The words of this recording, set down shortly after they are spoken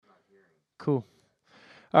Cool.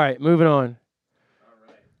 All right, moving on. All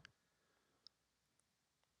right.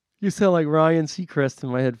 You sound like Ryan Seacrest in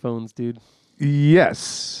my headphones, dude.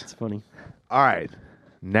 Yes. It's funny. All right.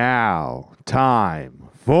 Now, time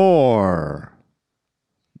for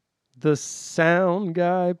The Sound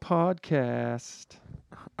Guy Podcast.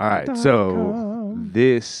 All right. .com. So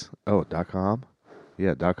this .com.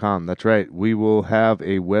 Yeah, .com. That's right. We will have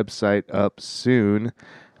a website up soon.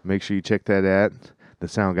 Make sure you check that at the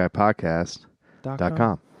Sound Guy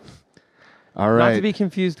Podcast.com. All right. Not to be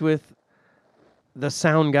confused with the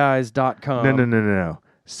soundguys.com. No.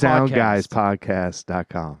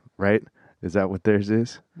 Soundguyspodcast.com, right? Is that what theirs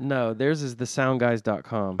is? No, theirs is the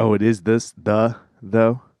soundguys.com. Oh, it is this though?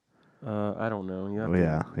 I don't know. You have Oh,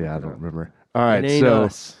 to- yeah, I don't remember. All right, It ain't so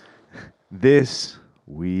us. this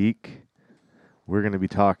week we're going to be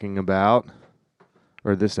talking about,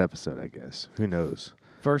 or this episode, I guess. Who knows?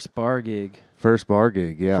 First bar gig First bar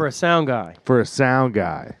gig, yeah. for a sound guy. For a sound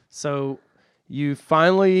guy. So you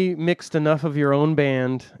finally mixed enough of your own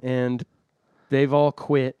band, and they've all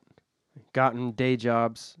quit, gotten day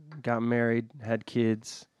jobs, got married, had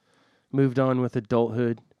kids, moved on with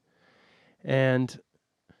adulthood, and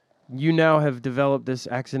you now have developed this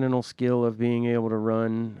accidental skill of being able to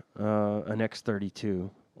run an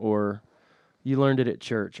X32, or you learned it at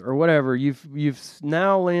church, or whatever. You've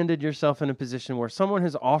now landed yourself in a position where someone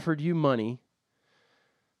has offered you money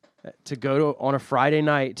to go on a Friday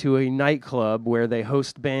night to a nightclub where they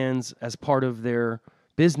host bands as part of their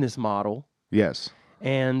business model, Yes.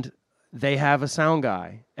 and they have a sound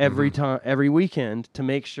guy every weekend to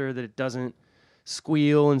make sure that it doesn't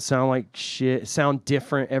squeal and sound like shit, sound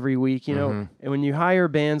different every week, you know. And when you hire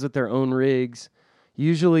bands with their own rigs,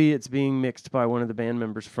 usually it's being mixed by one of the band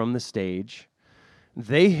members from the stage.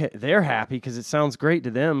 They're happy because it sounds great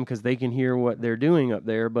to them because they can hear what they're doing up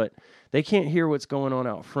there, but they can't hear what's going on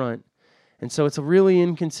out front. And so it's really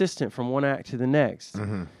inconsistent from one act to the next.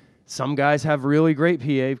 Some guys have really great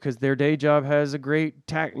PA because their day job has a great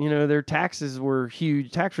tax. You know, their taxes were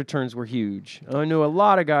huge. Tax returns were huge. I know a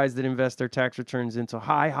lot of guys that invest their tax returns into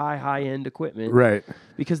high-end equipment, Right.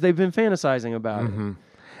 because they've been fantasizing about it.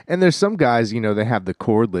 And there's some guys, they have the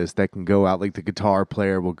cordless that can go out, like the guitar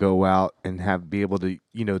player will go out and be able to,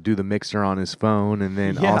 do the mixer on his phone and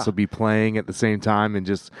then Yeah. also be playing at the same time and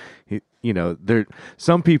just,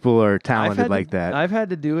 some people are talented like that. I've had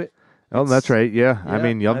to do it. Oh, that's right. Yeah. I Yeah,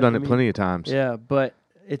 mean, y'all done I it mean, plenty of times. Yeah, but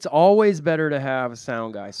it's always better to have a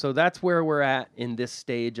sound guy. So that's where we're at in this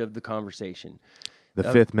stage of the conversation.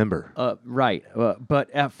 The fifth member. Right.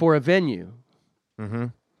 But for a venue.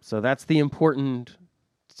 So that's the important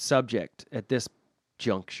subject at this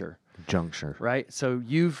juncture. Right? So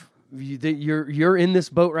you're in this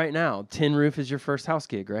boat right now. Tin Roof is your first house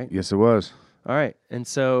gig, right? Yes, it was. All right. And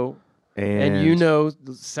so... And you know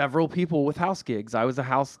several people with house gigs. I was a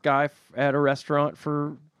house guy at a restaurant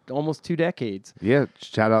for almost 2 decades. Yeah,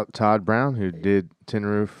 shout out Todd Brown who did Tin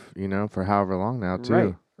Roof, for however long now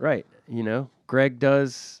too. Right. Greg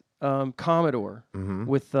does Commodore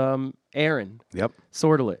with Aaron. Yep.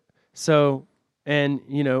 Sortelit. So, and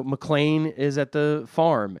McLean is at the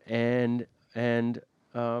farm, and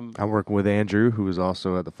I'm working with Andrew, who was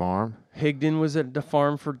also at the farm. Higdon was at the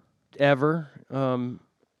farm forever.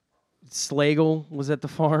 Slagle was at the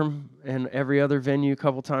farm and every other venue a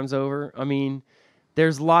couple times over. I mean,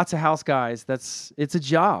 there's lots of house guys. It's a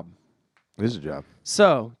job. It is a job.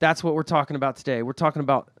 So that's what we're talking about today. We're talking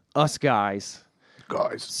about us guys.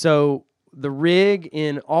 So the rig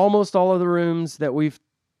in almost all of the rooms that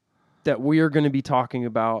we are going to be talking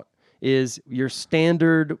about is your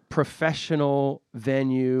standard professional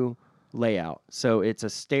venue layout. So it's a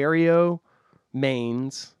stereo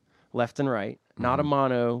mains left and right. Not a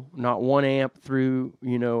mono, not one amp through,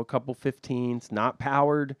 a couple 15s, not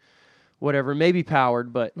powered, whatever, maybe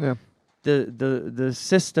powered, but Yeah. the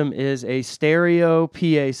system is a stereo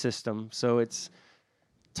PA system. So it's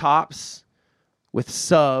tops with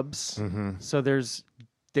subs. So there's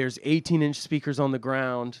 18-inch speakers on the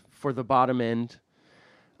ground for the bottom end,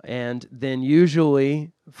 and then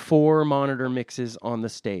usually 4 monitor mixes on the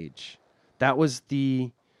stage. That was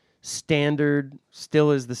the standard,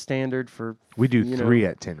 still is the standard for... We do 3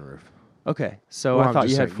 at Tin Roof. Okay, so Well, I I'm thought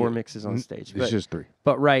just you had saying, 4 yeah, mixes on stage. It's just 3.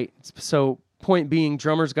 But right, so point being,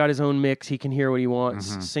 drummer's got his own mix, he can hear what he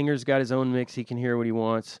wants. Singer's got his own mix, he can hear what he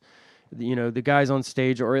wants. The guys on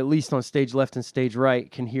stage, or at least on stage left and stage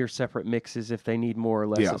right, can hear separate mixes if they need more or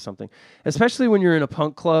less of something. Especially when you're in a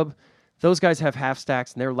punk club, those guys have half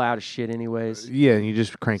stacks and they're loud as shit anyways. Yeah, and you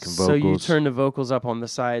just cranking vocals. So you turn the vocals up on the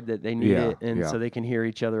side that they need it, and so they can hear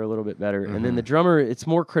each other a little bit better. And then the drummer, it's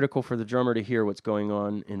more critical for the drummer to hear what's going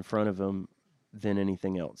on in front of them than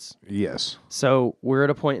anything else. Yes. So we're at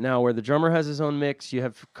a point now where the drummer has his own mix. You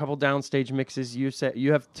have a couple downstage mixes. You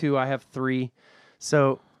have 2, I have 3.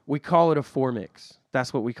 So we call it a 4 mix.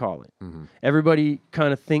 That's what we call it. Mm-hmm. Everybody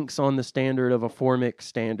kind of thinks on the standard of a 4 mix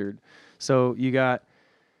standard. So you got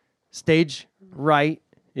stage right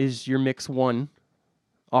is your mix 1,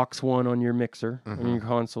 aux 1 on your mixer, on your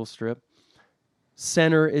console strip.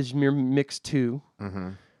 Center is your mix 2. Mm-hmm.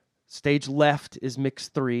 Stage left is mix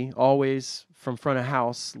 3, always from front of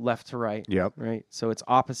house, left to right. Yep. Right? So it's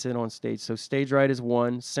opposite on stage. So stage right is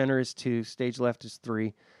 1, center is 2, stage left is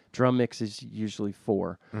 3, drum mix is usually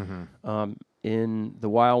 4. Mm-hmm. In the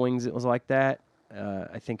Wild Wings, it was like that.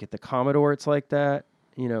 I think at the Commodore, it's like that.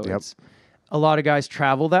 You know, it's a lot of guys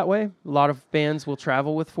travel that way. A lot of bands will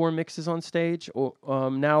travel with 4 mixes on stage. Or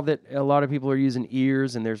now that a lot of people are using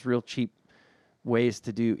ears, and there's real cheap ways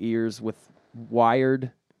to do ears with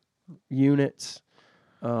wired units.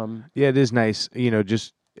 Yeah, it is nice,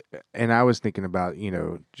 and I was thinking about,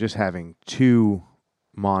 just having 2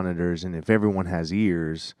 monitors, and if everyone has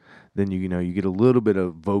ears, then you get a little bit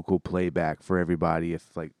of vocal playback for everybody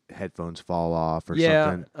if like headphones fall off or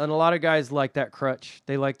something. And a lot of guys like that crutch.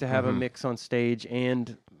 They like to have a mix on stage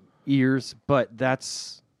and ears, but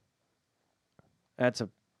that's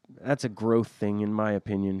a growth thing in my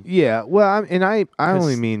opinion. Yeah, well, I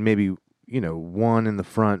only mean maybe one in the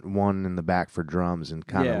front, one in the back for drums, and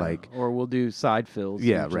kind of like, or we'll do side fills.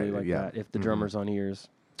 Yeah, usually right. like Yeah, that if the drummer's on ears.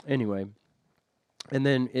 Anyway, and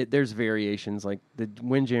then there's variations. Like the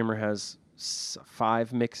Windjammer has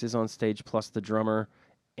 5 mixes on stage plus the drummer,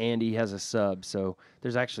 and he has a sub. So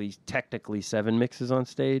there's actually technically 7 mixes on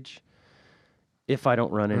stage. If I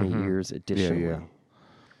don't run any ears additionally. Yeah.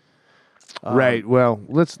 Right. Well,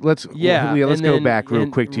 let's go back real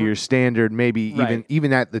quick to your standard. Maybe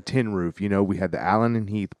even at the tin roof. We had the Allen and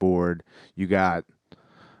Heath board. You got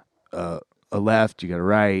a left, you got a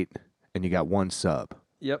right, and you got 1 sub.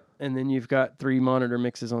 Yep, and then you've got 3 monitor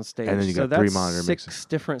mixes on stage. And then you got 3 monitor mixes. 6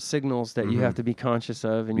 different signals that you have to be conscious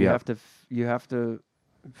of, and you have to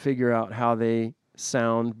figure out how they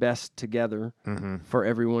sound best together for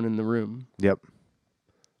everyone in the room. Yep.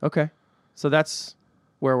 Okay, so that's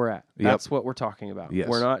where we're at. Yep. That's what we're talking about. Yes.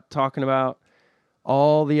 We're not talking about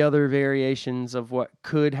all the other variations of what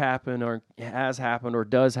could happen or has happened or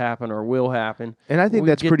does happen or will happen. And I think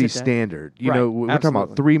that's pretty standard. We're talking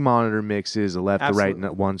about 3 monitor mixes, a left, a right,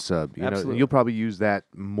 and 1 sub. You'll probably use that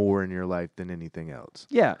more in your life than anything else.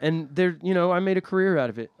 Yeah, and I made a career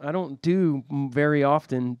out of it. I don't do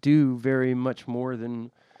very much more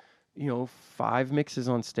than 5 mixes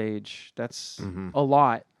on stage. That's a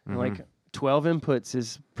lot. Like 12 inputs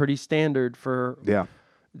is pretty standard for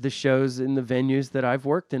the shows in the venues that I've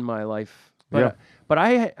worked in my life. But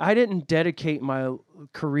I didn't dedicate my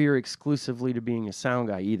career exclusively to being a sound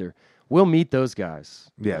guy either. We'll meet those guys.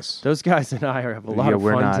 Yes. Those guys and I have a lot of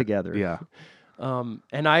fun together. Yeah.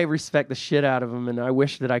 And I respect the shit out of them, and I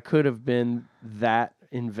wish that I could have been that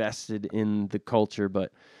invested in the culture,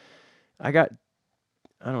 but I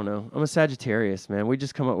don't know. I'm a Sagittarius, man. We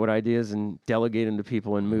just come up with ideas and delegate them to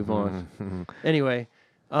people and move on. Anyway,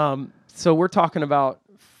 so we're talking about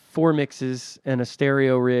 4 mixes and a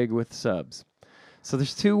stereo rig with subs. So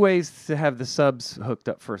there's 2 ways to have the subs hooked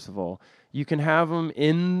up. First of all, you can have them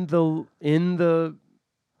in the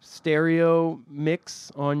stereo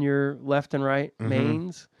mix on your left and right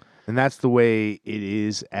mains, and that's the way it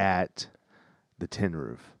is at the tin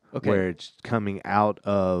roof, where it's coming out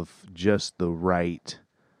of just the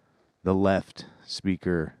left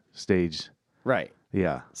speaker stage. Right.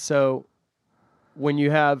 Yeah. So when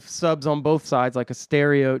you have subs on both sides, like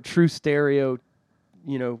a true stereo,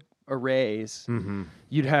 arrays,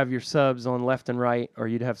 you'd have your subs on left and right, or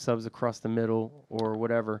you'd have subs across the middle or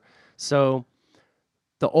whatever. So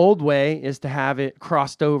the old way is to have it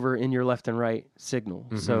crossed over in your left and right signal.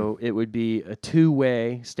 So it would be a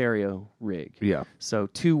 2-way stereo rig. Yeah. So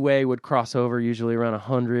 2-way would cross over usually around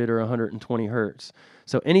 100 or 120 hertz.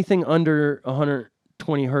 So anything under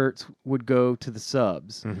 120 hertz would go to the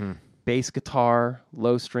subs. Bass guitar,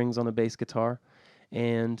 low strings on the bass guitar,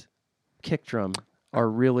 and kick drum are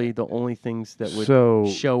really the only things that would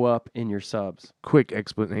show up in your subs. Quick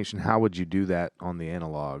explanation. How would you do that on the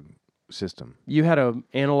analog system? You had an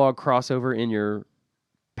analog crossover in your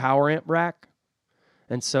power amp rack,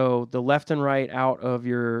 and so the left and right out of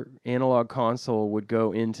your analog console would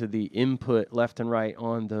go into the input left and right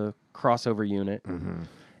on the crossover unit,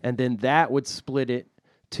 and then that would split it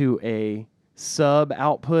to a sub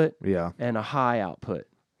output and a high output.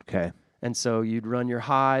 Okay. And so you'd run your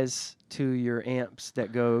highs to your amps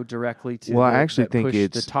that go directly to I actually think push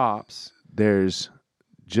it's the tops. There's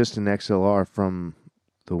just an XLR from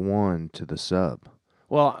the one to the sub?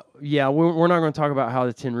 Well, yeah, we're not going to talk about how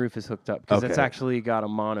the tin roof is hooked up because it's Okay. actually got a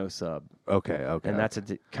mono sub, Okay. and that's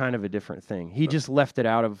kind of a different thing. He just left it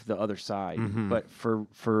out of the other side, but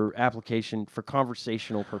for application, for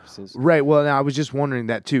conversational purposes. right. Well, now I was just wondering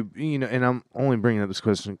that too. And I'm only bringing up this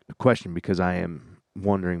question because I am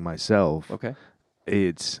wondering myself. Okay.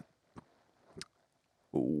 It's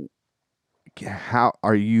how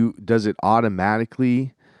are you? Does it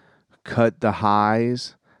automatically cut the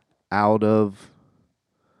highs out of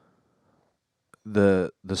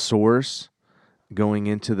the source going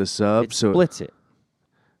into the sub? It splits it.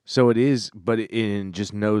 So it is, but it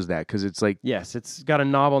just knows that because it's like Yes, it's got a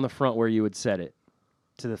knob on the front where you would set it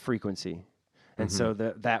to the frequency. And so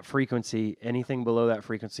that frequency, anything below that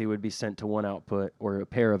frequency would be sent to one output or a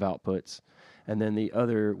pair of outputs. And then the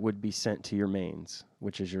other would be sent to your mains,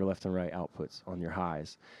 which is your left and right outputs on your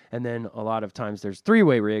highs. And then a lot of times there's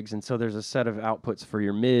three-way rigs, and so there's a set of outputs for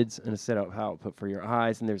your mids and a set of output for your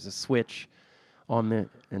highs, and there's a switch on the,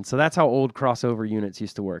 and so that's how old crossover units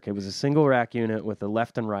used to work. It was a single rack unit with a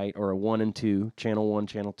left and right, or a 1 and 2, channel 1,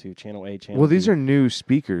 channel 2, channel A, channel well, these B. are new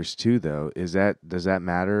speakers too, though. Does that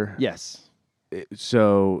matter? Yes.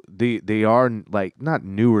 So they are like not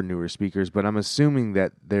newer speakers, but I'm assuming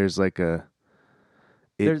that there's like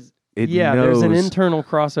There's knows, an internal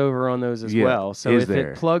crossover on those as Yeah, well. So is if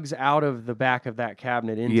there? it plugs out of the back of that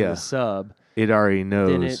cabinet into Yeah. the sub, it already knows.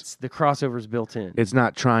 then it's the crossover's built in. It's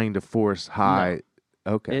not trying to force high.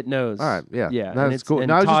 Okay. It knows. All right, yeah. Yeah. No, and that's cool. And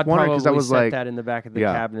No, I was just Todd wondering 'cause I probably was set like- that in the back of the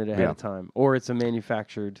Yeah, cabinet ahead yeah. of time, or it's a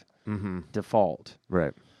manufactured default.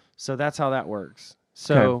 Right. So that's how that works.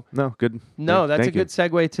 So Okay. No, good. no, that's a Thank you. good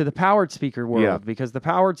segue to the powered speaker world Yeah. because the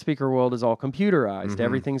powered speaker world is all computerized. Mm-hmm.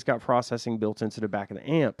 Everything's got processing built into the back of the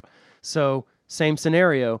amp. So same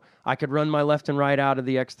scenario. I could run my left and right out of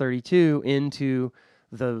the X32 into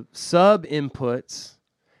the sub inputs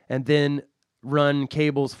and then run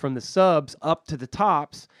cables from the subs up to the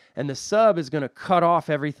tops, and the sub is going to cut off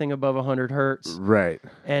everything above 100 hertz, Right.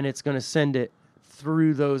 and it's going to send it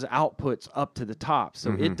through those outputs up to the top.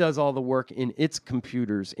 So Mm-hmm. it does all the work in its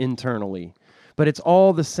computers internally, but it's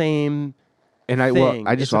all the same. And I thing.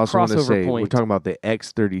 just It's a also want to crossover say we're point. talking about the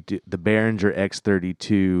X32, the Behringer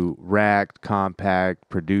X32 racked compact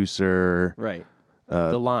producer. Right.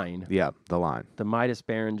 The line, Yeah, the line. the Midas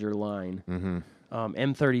Behringer line.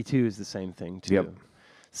 M32 is the same thing too. Yep.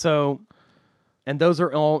 So, and those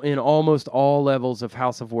are all in almost all levels of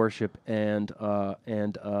house of worship and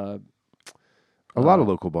A lot of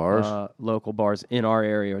local bars. local bars in our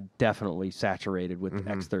area are definitely saturated with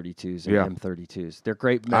X32s and Yeah. M32s. They're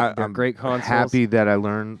great. I'm They're great consoles. happy that I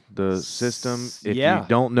learned the system. If yeah. you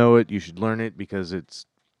don't know it, you should learn it because it's.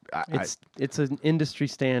 It's an industry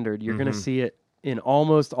standard. You're going to see it in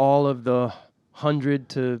almost all of the $100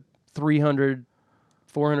 to $300,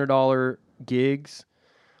 $400 gigs,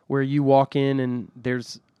 where you walk in and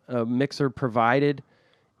there's a mixer provided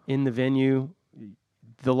in the venue.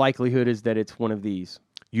 The likelihood is that it's one of these.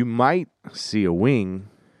 You might see a wing,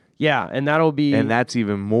 Yeah, and that'll be and that's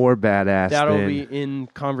even more badass. that'll than, be in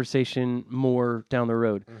conversation more down the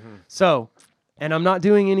road. So, and I'm not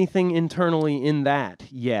doing anything internally in that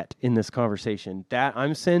yet in this conversation. That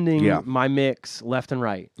I'm sending Yeah. my mix left and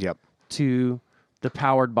right Yep. to the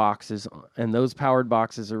powered boxes, and those powered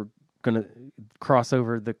boxes are going to cross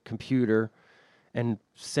over the computer and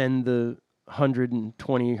send the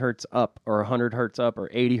 120 hertz up or 100 hertz up or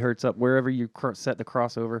 80 hertz up, wherever you set the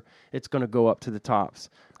crossover, it's going to go up to the tops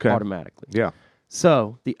automatically. Yeah.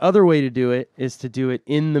 So the other way to do it is to do it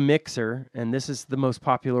in the mixer, and this is the most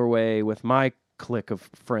popular way with my clique of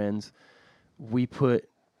friends. We put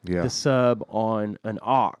Yeah. the sub on an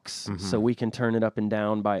aux, so we can turn it up and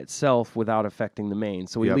down by itself without affecting the main.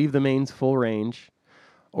 So we Yep. leave the mains full range,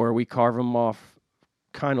 or we carve them off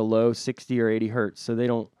kind of low, 60 or 80 hertz, so they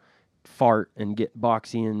don't fart and get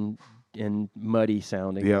boxy and muddy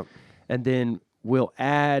sounding. Yep. And then we'll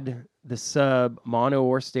add the sub mono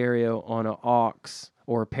or stereo on an aux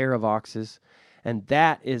or a pair of auxes, and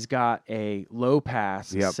that is got a low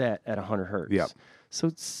pass Yep. set at 100 hertz. Yep. So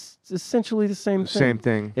it's essentially the same thing. Same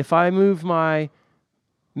thing. If I move my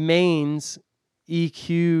mains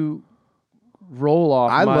EQ roll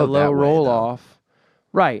off, I my love low that way, roll though. off,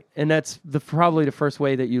 right, and that's probably the first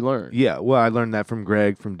way that you learn. Yeah. Well, I learned that from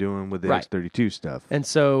Greg from doing with the Right. X32 stuff. And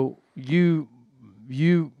so you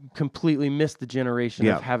completely missed the generation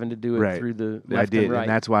Yeah. of having to do it Right. through the left I did, and right. and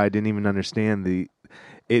that's why I didn't even understand the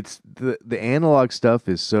analog stuff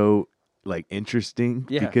is so like interesting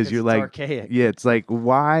Yeah, because you're it's like archaic. Yeah, it's like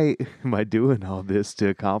why am I doing all this to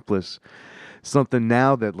accomplish something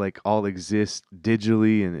now that like all exists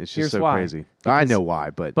digitally and it's just Here's so why. crazy. I Because- know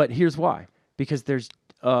why, but But here's why. Because there's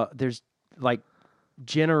there's like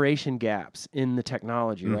generation gaps in the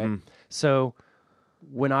technology, right? So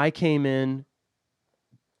when I came in,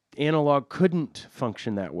 analog couldn't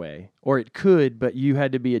function that way, or it could, but you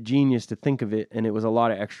had to be a genius to think of it, and it was a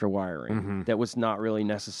lot of extra wiring that was not really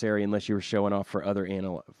necessary unless you were showing off for other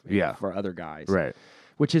for other guys, Right.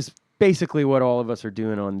 Which is basically what all of us are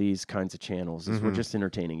doing on these kinds of channels. Is we're just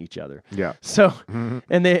entertaining each other. Yeah. So,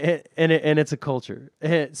 and it's a culture.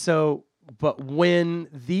 So, but when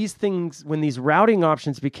these routing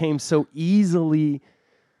options became so easily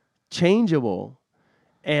changeable,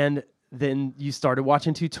 and then you started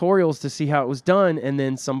watching tutorials to see how it was done, and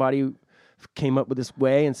then somebody came up with this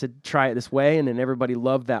way and said, try it this way, and then everybody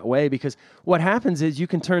loved that way, because what happens is you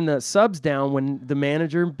can turn the subs down when the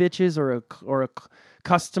manager bitches or a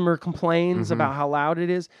customer complains about how loud it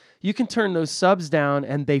is. You can turn those subs down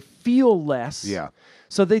and they feel less. Yeah.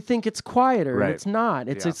 So they think it's quieter, Right. and it's not.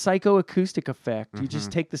 It's a psychoacoustic effect. You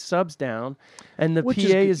just take the subs down, and the Which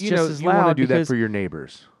PA is just as you loud. want to do that because- for your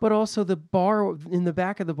neighbors. But also the bar, in the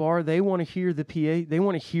back of the bar, they want to hear the PA. They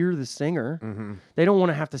want to hear the singer. They don't want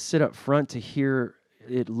to have to sit up front to hear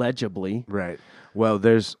it legibly. Right. Well,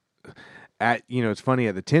 there's it's funny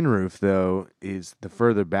at the Tin Roof though, is the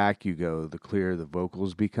further back you go, the clearer the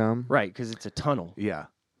vocals become. Right, because it's a tunnel. Yeah.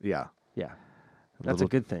 Yeah. Yeah. That's a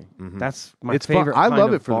good thing. That's my It's favorite fun. I kind love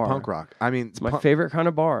of it for bar. the punk rock. I mean, It's my favorite kind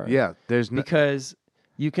of bar. Yeah. There's no. Because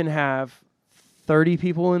you can have 30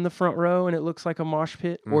 people in the front row and it looks like a mosh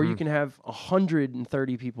pit, or you can have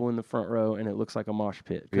 130 people in the front row and it looks like a mosh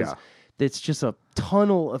pit. Yeah. It's just a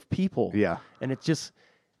tunnel of people. Yeah. And it just,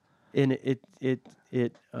 and it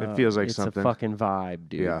feels like it's something. a fucking vibe,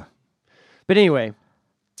 dude. Yeah. But anyway,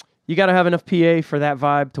 you got to have enough PA for that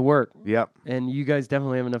vibe to work. Yep. And you guys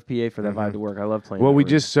definitely have enough PA for that vibe to work. I love playing. Well, that we room.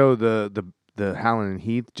 just so the Howland and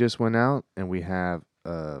Heath just went out, and we have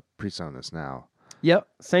PreSonus now. Yep,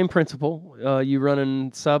 same principle. You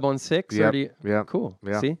running sub on 6? Yep, Or do you, yep, Cool.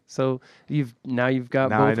 yep. See, so you've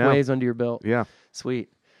got Now I both know. ways under your belt. Yeah. Sweet.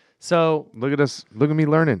 So Look at us. Look at me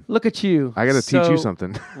learning. look at you. I got to teach you So-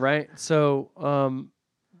 something. Right. So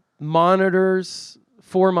monitors,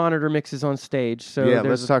 4 monitor mixes on stage. So Yeah,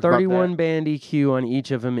 there's let's a talk about 31 that. band EQ on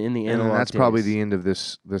each of them in the And analog. that's probably days. the end of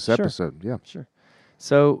this episode. Yeah. Sure.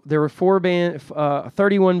 So there were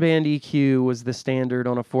 31 band EQ was the standard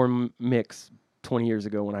on a 4 mix 20 years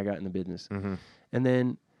ago when I got in the business. And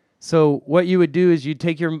then, so what you would do is you'd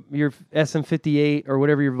take your SM58 or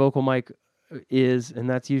whatever your vocal mic is, and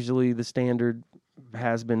that's usually the standard,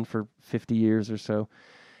 has been for 50 years or so.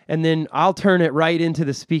 And then I'll turn it right into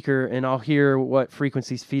the speaker and I'll hear what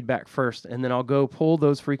frequencies feedback first. And then I'll go pull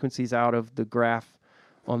those frequencies out of the graph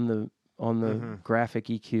on the graphic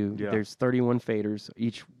EQ. Yeah. There's 31 faders,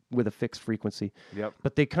 each with a fixed frequency. Yep.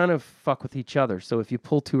 But they kind of fuck with each other. So if you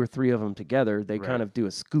pull 2 or 3 of them together, they kind of do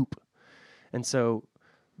a scoop. And so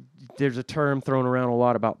there's a term thrown around a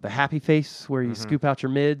lot about the happy face, where you scoop out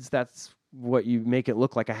your mids. That's what you make it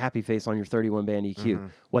look like a happy face on your 31 band EQ.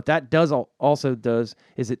 What that does also does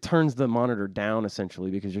is it turns the monitor down essentially,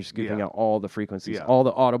 because you're scooping out all the frequencies, all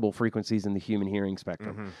the audible frequencies in the human hearing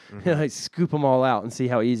spectrum. I scoop them all out and see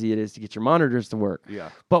how easy it is to get your monitors to work.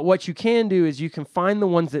 Yeah. But what you can do is you can find the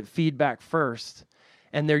ones that feedback first,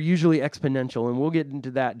 and they're usually exponential, and we'll get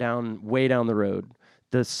into that way down the road,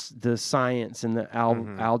 the science and the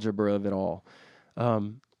algebra of it all.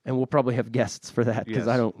 And we'll probably have guests for that, because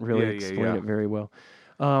I don't really explain it very well.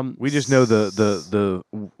 We just know the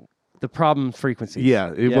problem frequencies.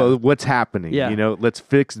 well, what's happening? Yeah. You know, let's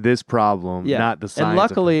fix this problem, not the science. And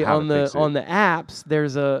luckily of how on to fix it. the apps,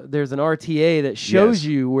 there's an RTA that shows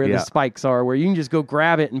you where the spikes are, where you can just go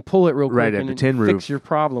grab it and pull it real quick Right at and the Tin Roof. fix your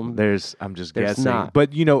problem. I'm just There's guessing, not.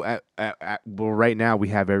 but you know, well, right now we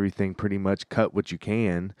have everything pretty much cut what you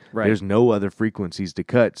can. Right. There's no other frequencies to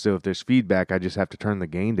cut, so if there's feedback, I just have to turn the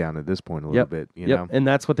gain down at this point a little bit. You know, And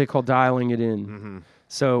that's what they call dialing it in.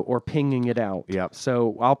 So, or pinging it out. Yep.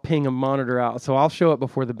 So I'll ping a monitor out. So I'll show up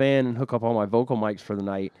before the band and hook up all my vocal mics for the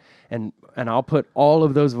night, and I'll put all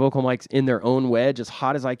of those vocal mics in their own wedge as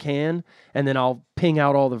hot as I can, and then I'll ping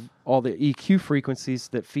out all the EQ frequencies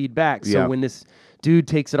that feed back. So when this dude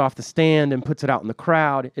takes it off the stand and puts it out in the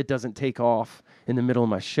crowd, it doesn't take off in the middle of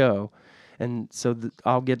my show. And so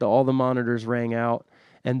I'll get all the monitors rang out,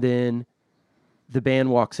 and then the band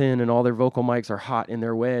walks in and all their vocal mics are hot in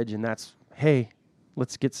their wedge, and that's, hey,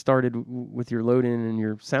 let's get started with your load in and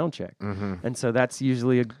your sound check. And so that's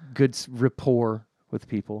usually a good rapport with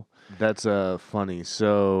people. that's funny.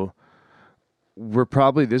 So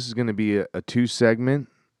this is going to be a 2 segment,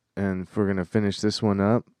 and if we're going to finish this one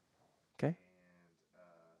up,